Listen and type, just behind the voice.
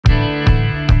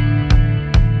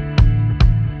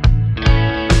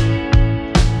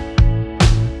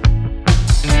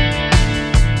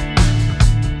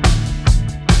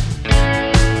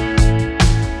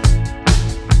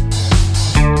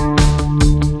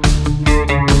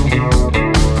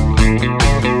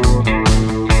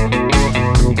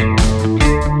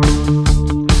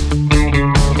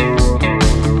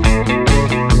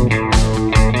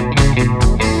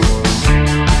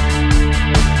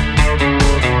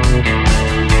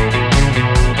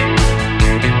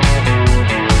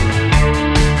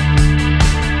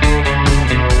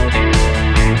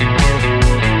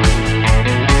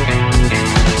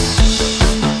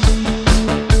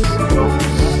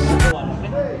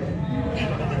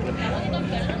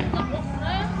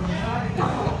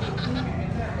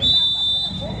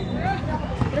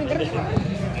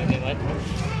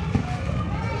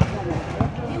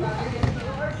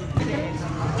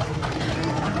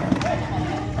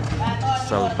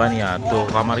Salvania to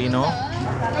Camarino.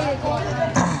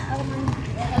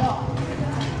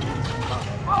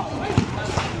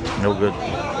 No good.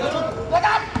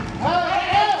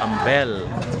 Ambel.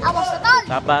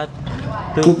 Tapat.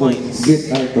 2 points.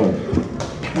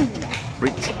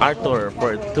 Rich Arthur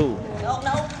for 2.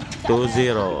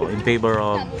 2-0 in favor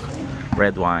of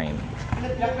red wine.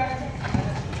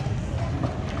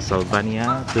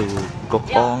 Salvania to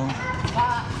Kokong.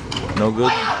 No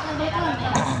good.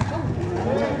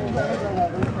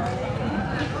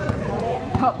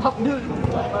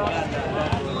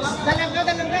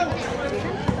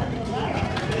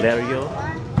 Lerio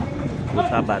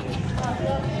Tabat.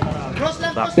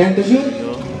 10 to shoot.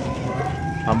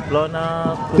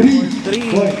 Pamplona 3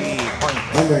 points.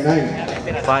 Number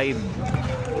 9. 5-0.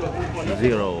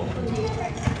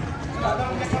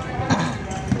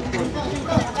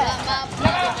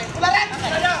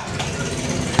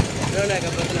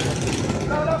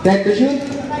 Ten to shoot.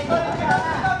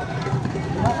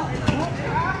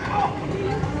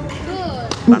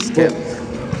 Basket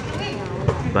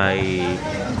by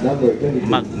Number 22.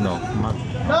 Magno.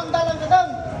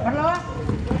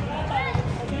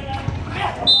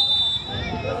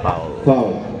 Foul.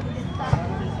 Foul.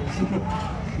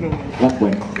 1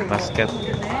 point. Basket.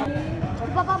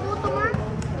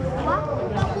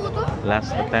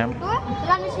 Last attempt.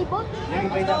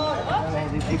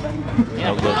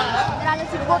 No good.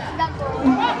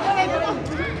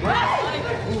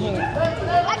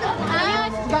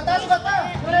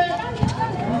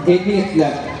 8 minutes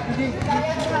left.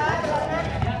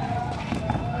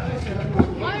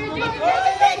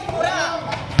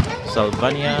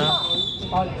 Salvania.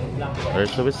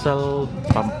 There's a whistle.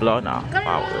 Pamplona.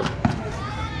 Foul.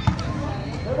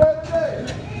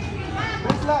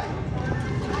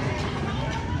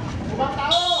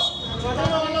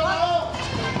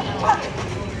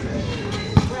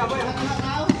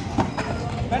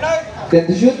 Ten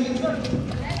to shoot.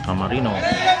 Camarino.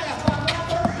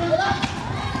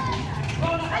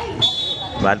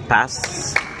 Bad pass.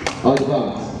 Out of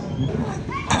bounds.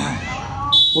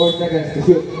 4 seconds to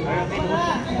shoot.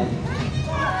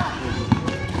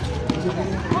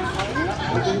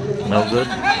 No good.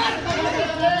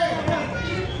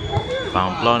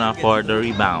 Pamplona for the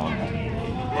rebound.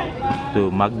 To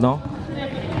Magno.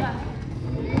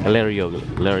 Lerio.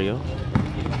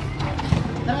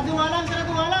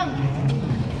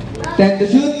 10 to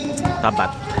shoot.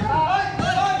 Tabat.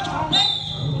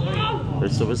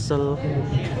 There's a whistle.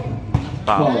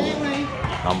 Foul.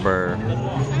 Number.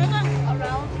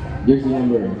 Jersey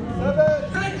number.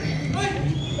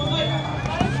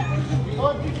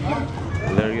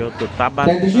 Lerio to Tabat.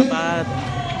 Time to shoot. Tabat.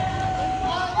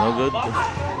 No good.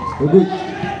 No good.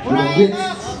 Good.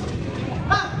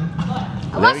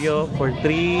 Lerio for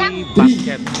 3. 3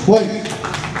 Basket. points.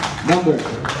 Number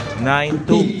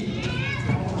 9-2.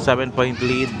 7-point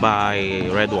lead by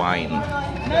Red Wine.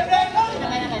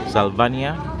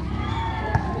 Salvania.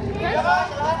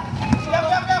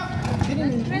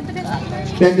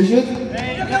 Time to shoot.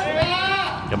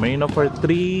 Camarino for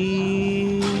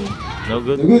 3. No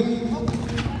good. No good.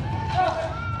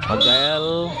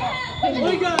 Magael.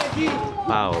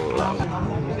 Foul.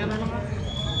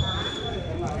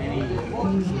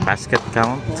 Basket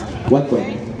count. 1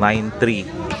 point. 9-3.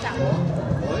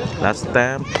 Last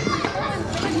attempt.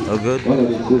 No good. One of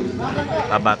it good.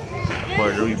 Tabat for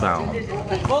the rebound.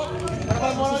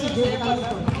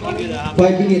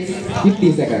 5 minutes,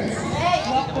 15 seconds.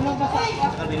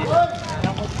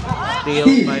 Steal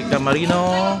by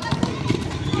Camarino.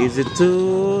 Is it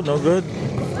 2? No good.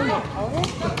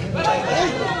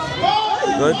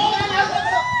 Good.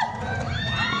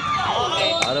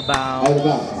 Out of bounds. Out of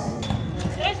bounds.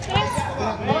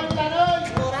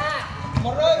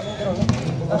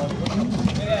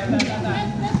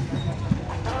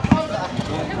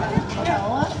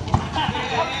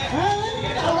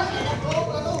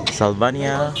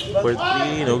 Salvania for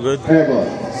 3. No good. Air ball.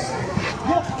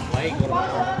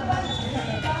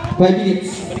 5 minutes.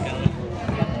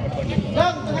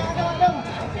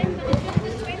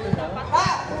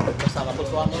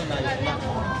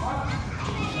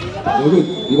 No good.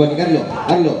 Iwan ni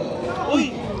Carlo.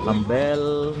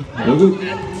 Lambel. No good.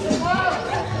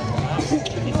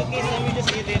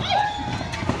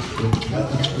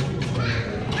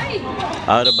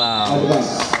 Out of Out of bounds.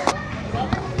 bounds.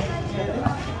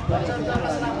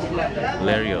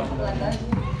 Lerio.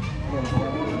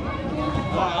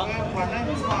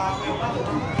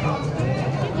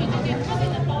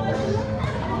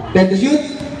 Time to shoot.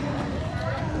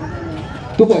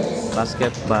 2 points.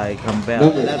 Basket by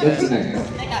Campbell. Number 29.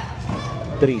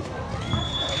 3.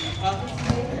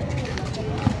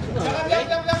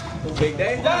 Time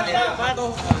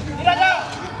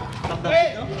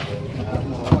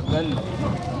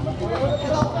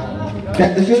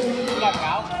to shoot.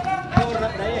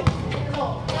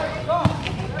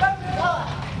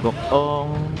 Bokong,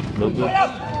 no good.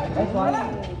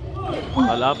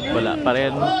 All up, wala pa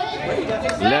rin.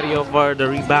 Lerio for the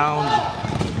rebound.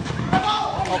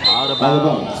 Out of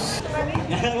bounds.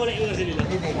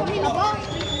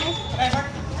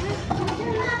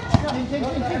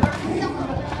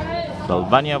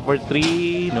 Salvania for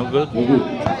 3, no good.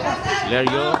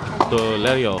 Lerio to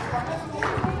Lerio.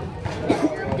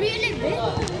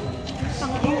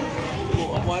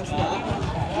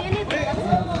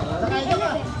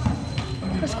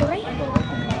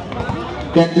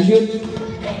 Time to shoot.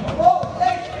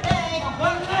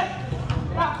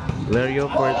 Lerio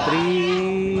for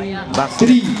 3. Back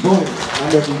 3 points.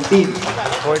 Number 15.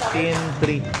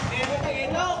 14-3.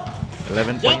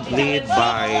 11-point lead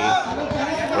by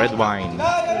Red Wine.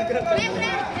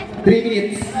 3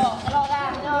 minutes.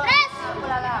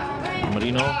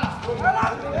 Marino.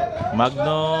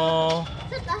 Magno.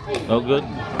 No good.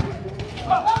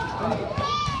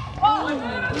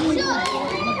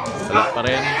 Salat pa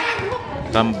rin.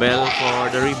 Campbell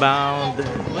for the rebound.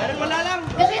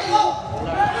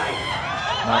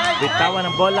 Bitawan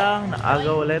ng bola.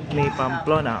 Naagaw ulit ni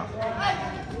Pamplona.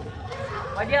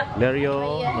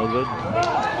 Lerio. No good.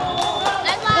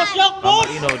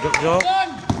 Marino. Jok.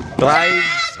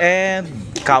 Drives and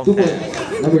 2 counted.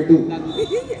 points. Number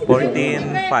 2.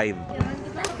 14-5.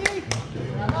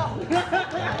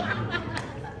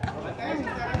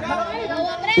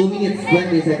 Two minutes,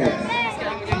 20 seconds.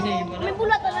 May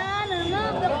bulat na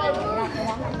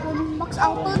max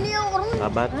out niyo.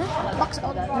 Sabat. Max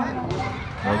out.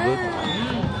 No good.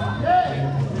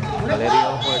 Valerio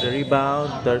for the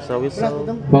rebound. There's a whistle.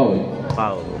 Foul.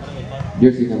 Foul.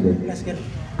 Jersey number.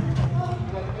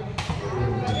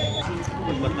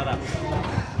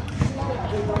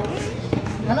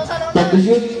 Time to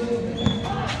shoot.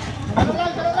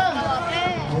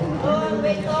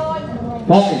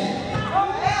 5.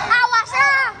 Awas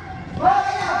na!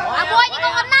 Abuhay niyo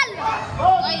kong kanal!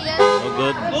 No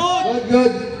good.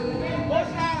 Good.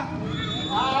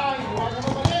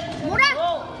 Mura!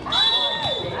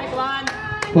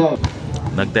 Foul.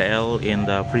 Nagda-L in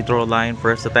the free throw line.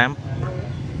 First attempt.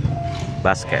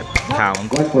 Basket. Count.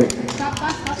 1 point.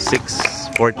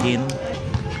 6-14.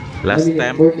 Last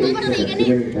attempt. 48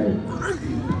 seconds.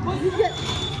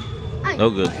 No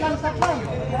good.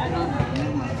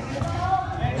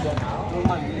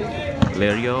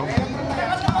 Lerio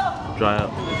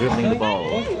dribbling the ball.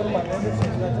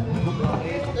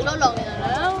 Lolong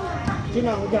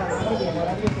na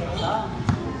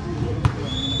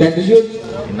Time to shoot.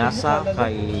 Inasa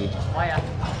kay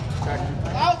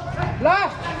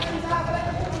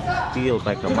steal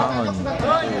by Kamangon.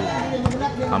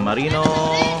 Camarino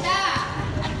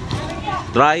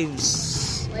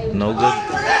drives. No good.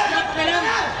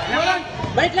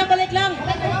 Balik lang.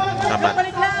 Sabat.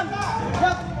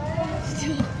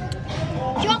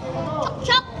 Chok!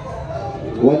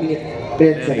 1 minute,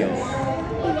 10 seconds.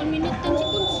 1 minute, 10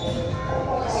 seconds.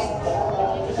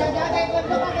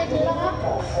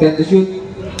 Time to shoot.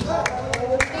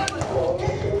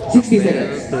 60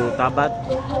 seconds. To Tabat.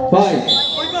 5.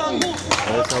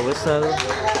 There's a whistle.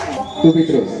 2 free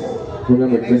throws. From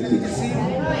number 26.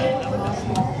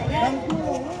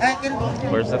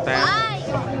 First attempt.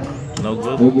 No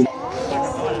good. No good.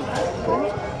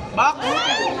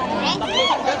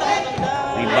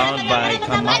 Rebound by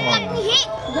Kamangon.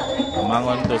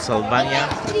 Kamangon to Salvania.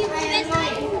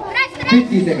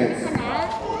 50 seconds.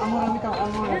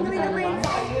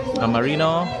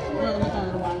 Camarino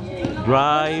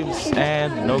drives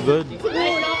and no good.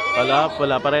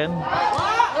 Wala pa rin.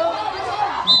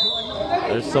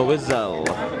 There's a whistle.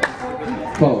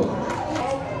 Foul.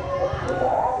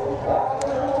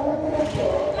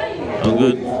 No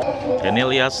good.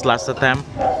 Canelias last attempt.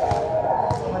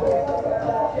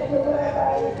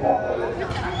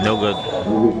 No good. No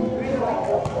good.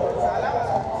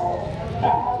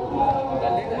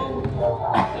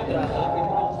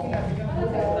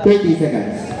 Thirty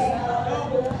seconds.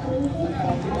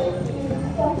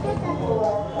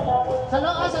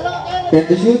 Time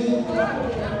to shoot.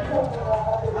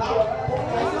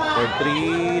 For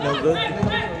 3, no good.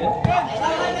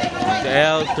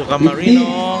 L to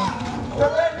Camarino.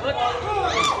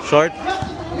 Short. 10.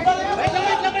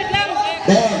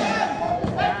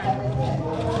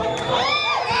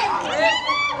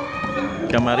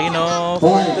 Camarino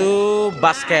for 2.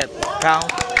 Basket. Count.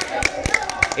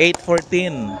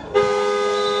 8-14.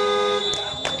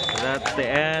 That's the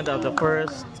end of the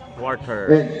first quarter.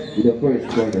 End with the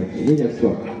first quarter. Initial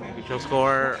score. Official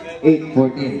score,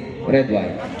 8-14. Red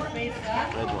white.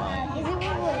 red one.